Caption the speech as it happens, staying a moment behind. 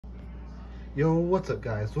Yo, what's up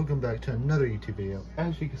guys? Welcome back to another YouTube video.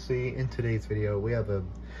 As you can see in today's video, we have a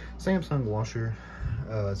Samsung washer.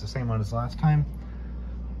 It's the same one as last time.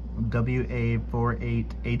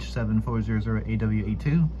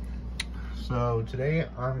 WA48H7400AW82. So today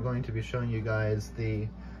I'm going to be showing you guys the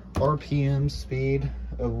RPM speed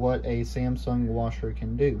of what a Samsung washer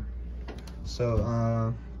can do.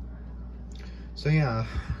 So yeah,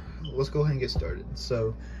 let's go ahead and get started.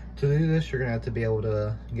 So to do this, you're gonna have to be able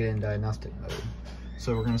to get in diagnostic mode.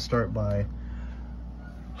 So we're gonna start by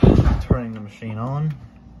turning the machine on,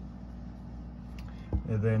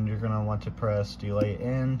 and then you're gonna want to press delay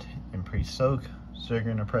end and pre-soak. So you're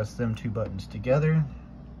gonna press them two buttons together,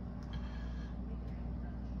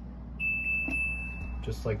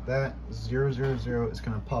 just like that. 000 is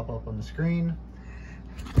gonna pop up on the screen.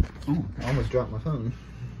 Ooh, I almost dropped my phone.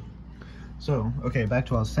 So, okay, back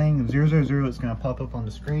to what I was saying. 000 is gonna pop up on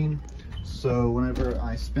the screen. So whenever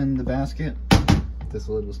I spin the basket, this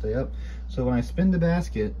lid will stay up. So when I spin the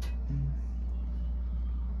basket,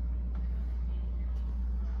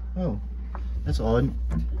 oh, that's odd.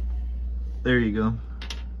 There you go.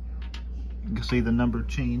 You can see the number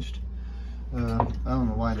changed. I don't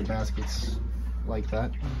know why the basket's like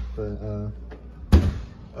that, but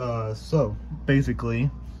so basically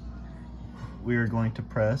we are going to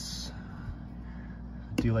press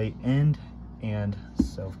delay end and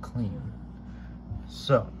self clean.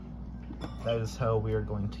 So that is how we are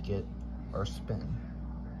going to get our spin.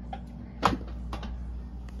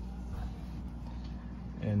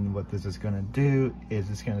 And what this is going to do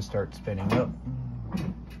is it's going to start spinning up.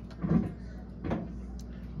 And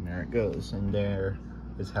there it goes. And there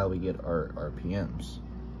is how we get our RPMs.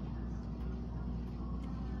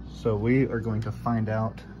 So we are going to find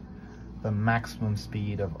out the maximum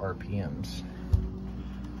speed of RPMs.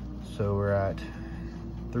 So we're at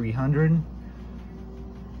 300.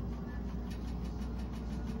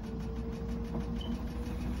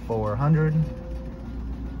 400.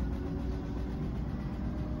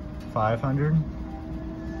 500.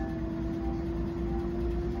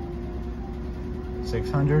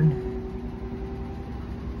 600.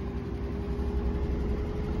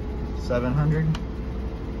 700.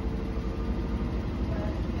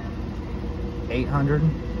 800.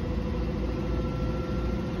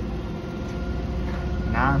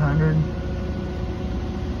 900.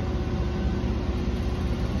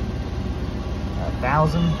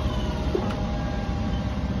 1,000.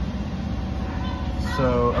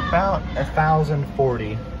 So about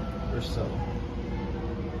 1,040 or so.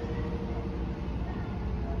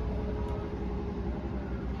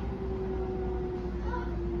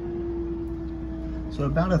 So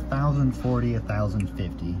about 1,040,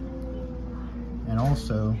 1,050. And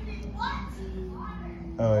also,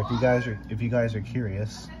 if you guys are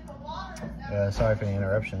curious, sorry for the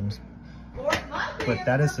interruptions, but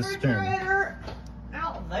that is the spin.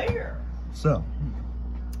 Out there. So,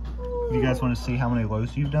 if you guys want to see how many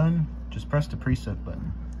loads you've done, just press the preset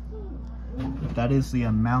button. That is the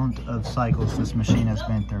amount of cycles this machine has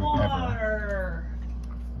been through ever.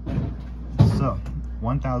 So,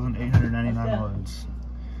 1,899 loads.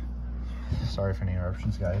 Sorry for the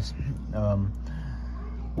interruptions, guys.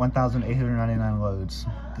 1,899 loads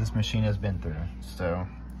this machine has been through. So,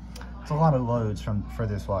 it's a lot of loads for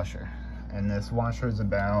this washer. And this washer is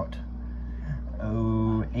about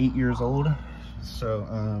 8 years old. So,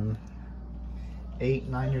 8,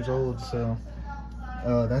 9 years old. So,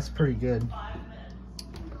 that's pretty good.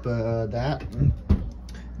 But that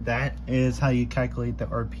is how you calculate the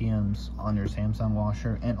RPMs on your Samsung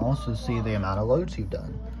washer, and also see the amount of loads you've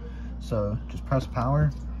done. So just press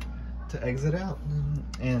power to exit out,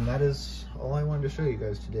 and that is all I wanted to show you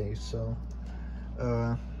guys today. So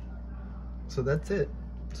so that's it.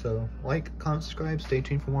 So like, comment, subscribe, stay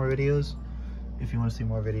tuned for more videos if you want to see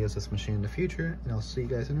more videos of this machine in the future, and I'll see you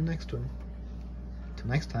guys in the next one. Till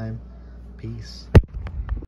next time, peace.